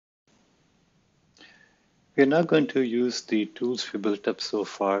We're now going to use the tools we built up so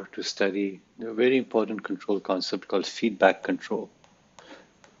far to study a very important control concept called feedback control.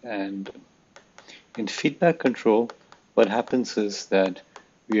 And in feedback control, what happens is that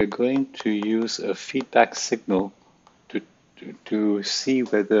we are going to use a feedback signal to, to see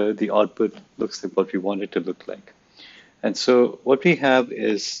whether the output looks like what we want it to look like. And so what we have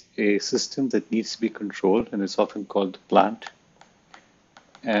is a system that needs to be controlled, and it's often called the plant.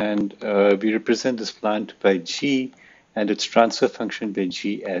 And we represent this plant by G and its transfer function by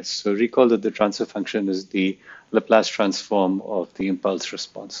Gs. So recall that the transfer function is the Laplace transform of the impulse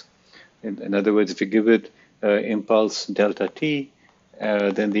response. In other words, if you give it impulse delta t,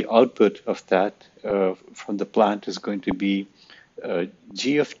 then the output of that from the plant is going to be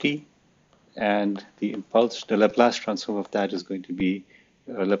g of t, and the Laplace transform of that is going to be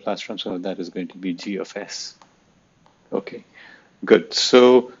g of s. Okay, good.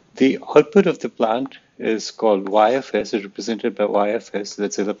 So the output of the plant is called y of s, is represented by y of s.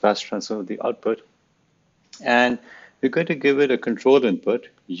 That's a Laplace transform of the output. And we're going to give it a control input,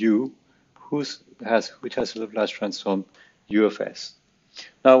 u, which has a Laplace transform u of s.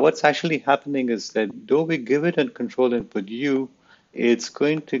 Now, what's actually happening is that though we give it a control input u, it's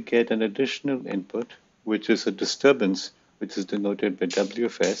going to get an additional input, which is a disturbance, which is denoted by w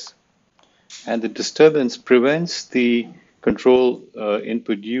of s. And the disturbance prevents the control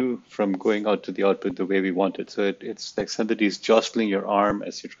input u from going out to the output the way we want it. So it's like somebody's jostling your arm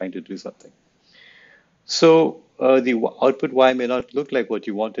as you're trying to do something. So the output Y may not look like what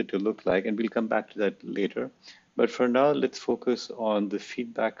you want it to look like, and we'll come back to that later. But for now, let's focus on the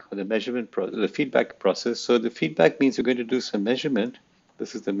feedback or the feedback process. So the feedback means we're going to do some measurement.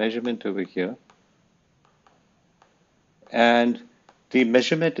 This is the measurement over here. And the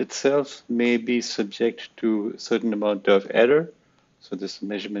measurement itself may be subject to a certain amount of error. So this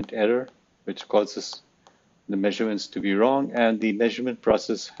measurement error, which causes the measurements to be wrong, and the measurement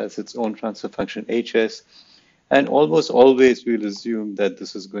process has its own transfer function hs, and almost always we'll assume that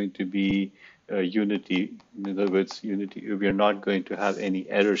this is going to be unity. In other words, unity. We are not going to have any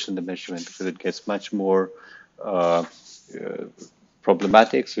errors in the measurement because it gets much more uh, uh,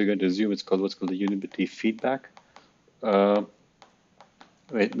 problematic. So we're going to assume it's called what's called the unity feedback, uh,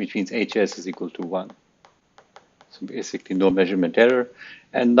 which means hs is equal to 1. So basically no measurement error.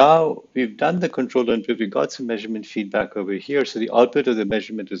 And now we've done the control input, we got some measurement feedback over here. So the output of the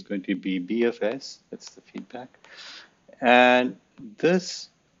measurement is going to be B of S, that's the feedback. And this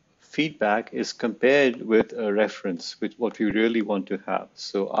feedback is compared with a reference, with what we really want to have.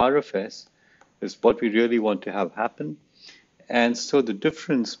 So R of S is what we really want to have happen. And so the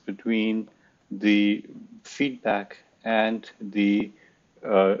difference between the feedback and the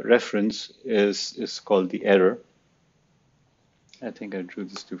reference is called the error. I think I drew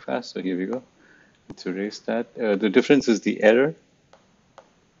this too fast, so here we go. Let's erase that. The difference is the error.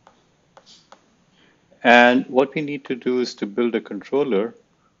 And what we need to do is to build a controller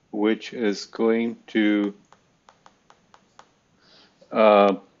which is going to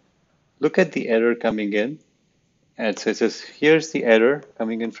look at the error coming in. And so it says, here's the error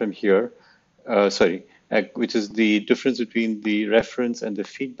coming in from here, which is the difference between the reference and the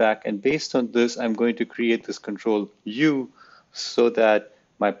feedback. And based on this, I'm going to create this control U so that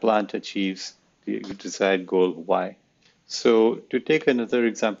my plant achieves the desired goal Y. So to take another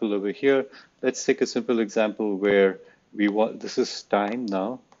example over here, let's take a simple example where we want, this is time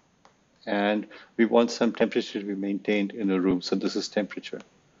now, and we want some temperature to be maintained in a room. So this is temperature.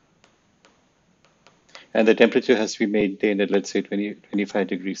 And the temperature has to be maintained at, let's say, 25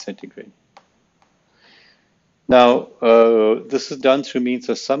 degrees centigrade. Now, this is done through means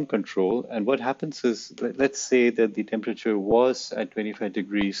of some control. And what happens is, let's say that the temperature was at 25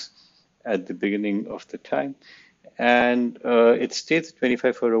 degrees at the beginning of the time. And it stays at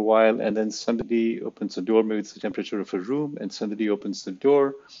 25 for a while, and then somebody opens the door, maybe it's the temperature of a room, and somebody opens the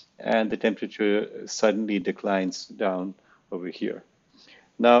door, and the temperature suddenly declines down over here.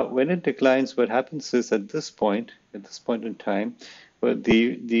 Now, when it declines, what happens is at this point in time,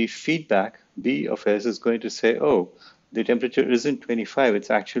 the feedback B of S is going to say, oh, the temperature isn't 25,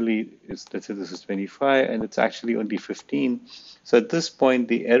 it's actually, let's say this is 25, and it's actually only 15. So at this point,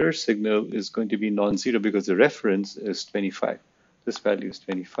 the error signal is going to be non-zero because the reference is 25. This value is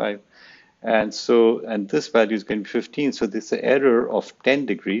 25. And this value is going to be 15. So there's an error of 10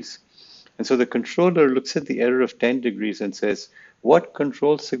 degrees. And so the controller looks at the error of 10 degrees and says, what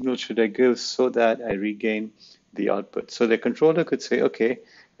control signal should I give so that I regain the output? So the controller could say, okay,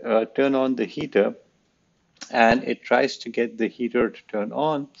 turn on the heater, and it tries to get the heater to turn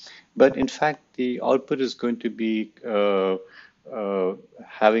on. But in fact, the output is going to be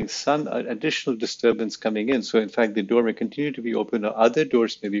having some additional disturbance coming in. So in fact, the door may continue to be open or other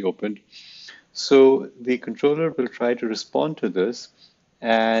doors may be opened. So the controller will try to respond to this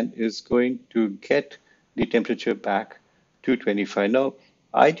and is going to get the temperature back to 25. Now,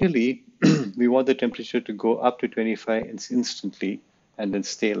 ideally, we want the temperature to go up to 25 instantly and then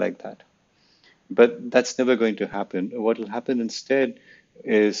stay like that. But that's never going to happen. What will happen instead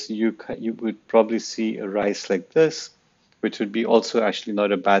is you would probably see a rise like this, which would be also actually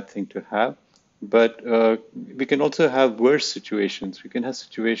not a bad thing to have. But we can also have worse situations. We can have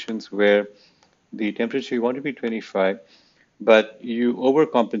situations where the temperature you want to be 25, but you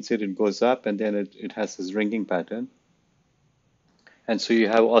overcompensate, it goes up, and then it has this ringing pattern. And so you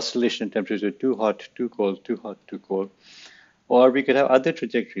have oscillation in temperature, too hot, too cold, too hot, too cold. Or we could have other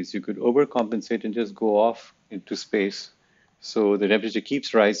trajectories. You could overcompensate and just go off into space. So the temperature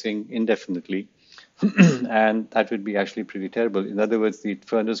keeps rising indefinitely. And that would be actually pretty terrible. In other words, the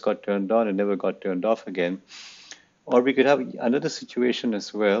furnace got turned on and never got turned off again. Or we could have another situation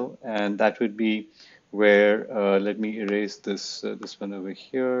as well, and that would be where, let me erase this one over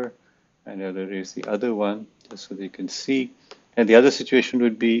here, and I'll erase the other one just so they can see. And the other situation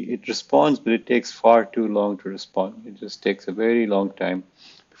would be it responds, but it takes far too long to respond. It just takes a very long time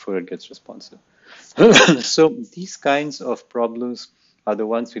before it gets responsive. So these kinds of problems are the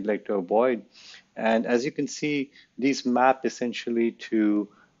ones we'd like to avoid. And as you can see, these map essentially to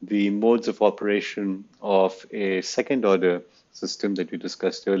the modes of operation of a second order system that we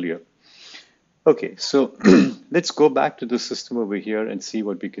discussed earlier. Okay, so let's go back to the system over here and see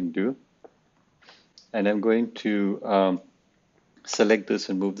what we can do. And I'm going to select this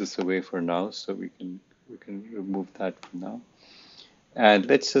and move this away for now, so we can remove that for now. And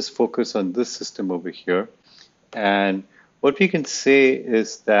let's just focus on this system over here. And what we can say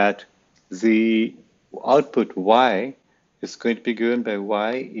is that the output y is going to be given by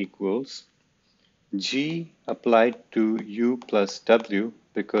y equals g applied to u plus w,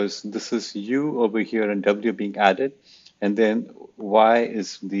 because this is u over here and w being added, and then y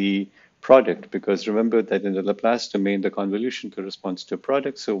is the product, because remember that in the Laplace domain, the convolution corresponds to a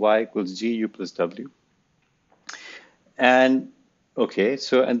product, so y equals g u plus w. And okay,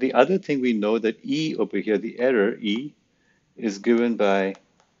 so and the other thing we know that E over here, the error E, is given by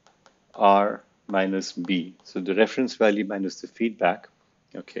R minus B. So the reference value minus the feedback.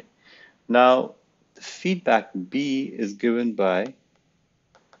 Okay. Now the feedback B is given by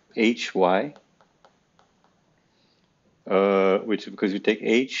HY, which because you take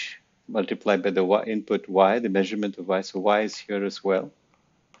H multiplied by the y, input Y, the measurement of Y, so Y is here as well.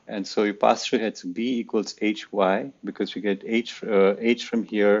 And so you pass through heads B equals HY, because we get H from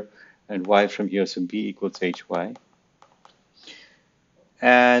here and Y from here, so B equals HY.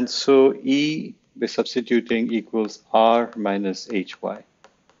 And so E, by substituting, equals R minus HY.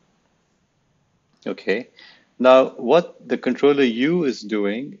 Okay. Now, what the controller U is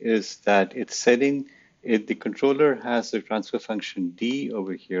doing is that it's setting, the controller has a transfer function D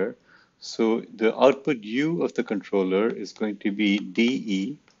over here. So the output U of the controller is going to be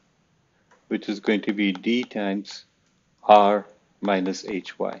DE, which is going to be D times R minus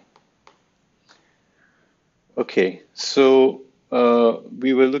HY. Okay, so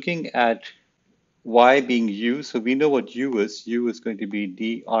we were looking at Y being U, so we know what U is. U is going to be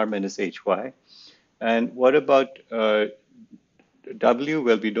dr minus hy. And what about W?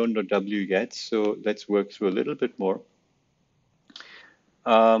 Well, we don't know W yet, so let's work through a little bit more.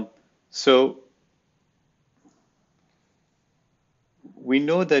 So we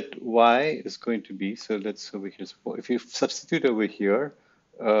know that Y is going to be, so let's over here, if you substitute over here,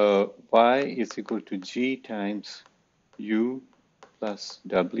 Y is equal to G times U plus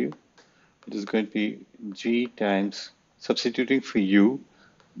W, which is going to be G times, substituting for U,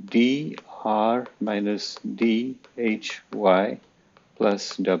 dr minus dhy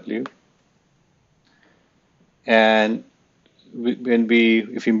plus W. And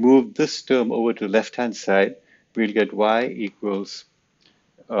if we move this term over to the left-hand side, we'll get Y equals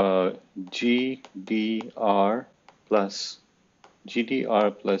GDR plus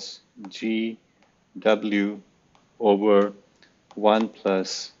GW over 1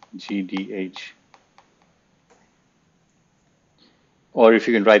 plus GDH. Or if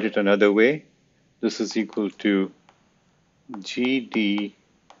you can write it another way, this is equal to GD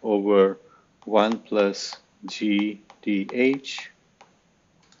over 1 plus GDH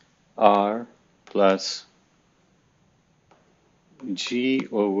R plus G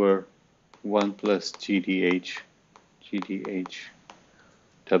over 1 plus GDH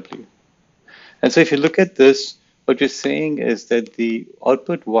W. And so if you look at this, what you're saying is that the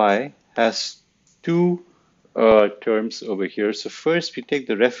output Y has two terms over here. So first we take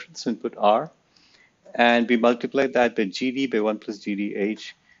the reference input R and we multiply that by GD by 1 plus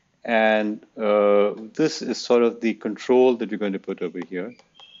GDH. And this is sort of the control that we're going to put over here.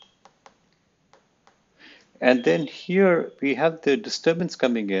 And then here we have the disturbance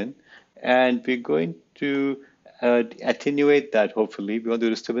coming in, and we're going to attenuate that, hopefully. We want the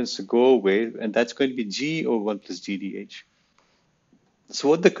disturbance to go away, and that's going to be G over 1 plus GDH. So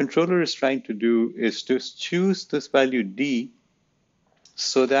what the controller is trying to do is to choose this value D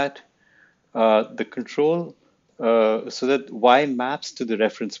so that the control, so that Y maps to the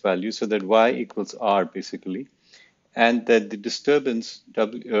reference value, so that Y equals R basically, and that the disturbance,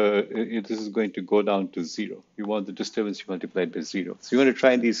 this is going to go down to zero. You want the disturbance multiplied by zero. So you want to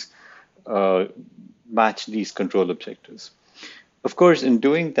try and uh, match these control objectives. Of course, in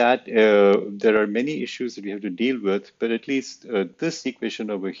doing that, there are many issues that we have to deal with, but at least this equation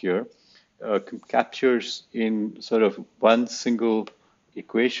over here captures in sort of one single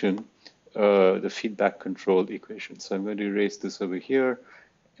equation the feedback control equation. So I'm going to erase this over here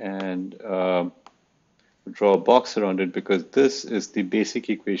and draw a box around it because this is the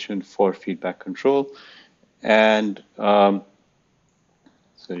basic equation for feedback control. And sorry,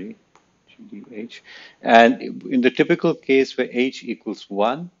 GDH. And in the typical case where H equals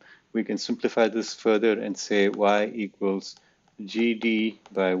 1, we can simplify this further and say Y equals GD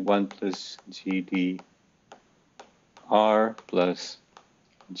by 1 plus GD R plus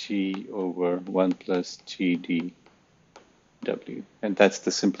G over 1 plus GD W. And that's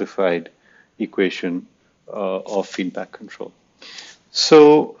the simplified equation of feedback control.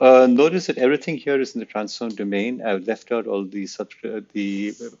 So notice that everything here is in the transform domain. I've left out all the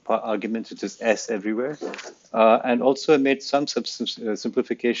arguments, which is S everywhere. And also I made some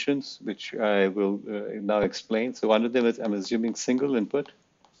simplifications, which I will now explain. So one of them is I'm assuming single input,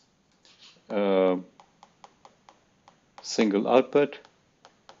 single output.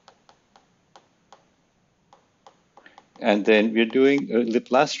 And then we're doing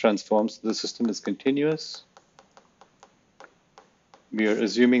Laplace transforms. The system is continuous. We are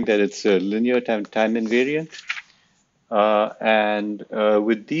assuming that it's a linear time invariant. And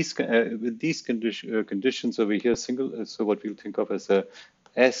with these conditions over here, single. So what we'll think of as a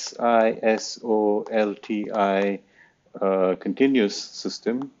SISOLTI continuous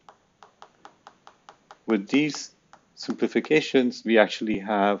system. With these simplifications, we actually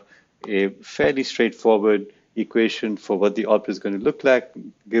have a fairly straightforward equation for what the output is going to look like,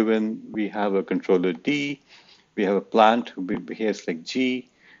 given we have a controller D, we have a plant who behaves like G,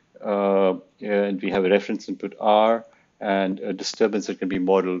 and we have a reference input R, and a disturbance that can be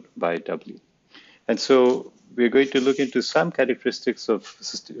modeled by W. And so we're going to look into some characteristics of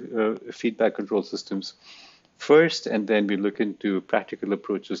feedback control systems first, and then we look into practical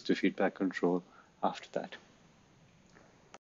approaches to feedback control after that.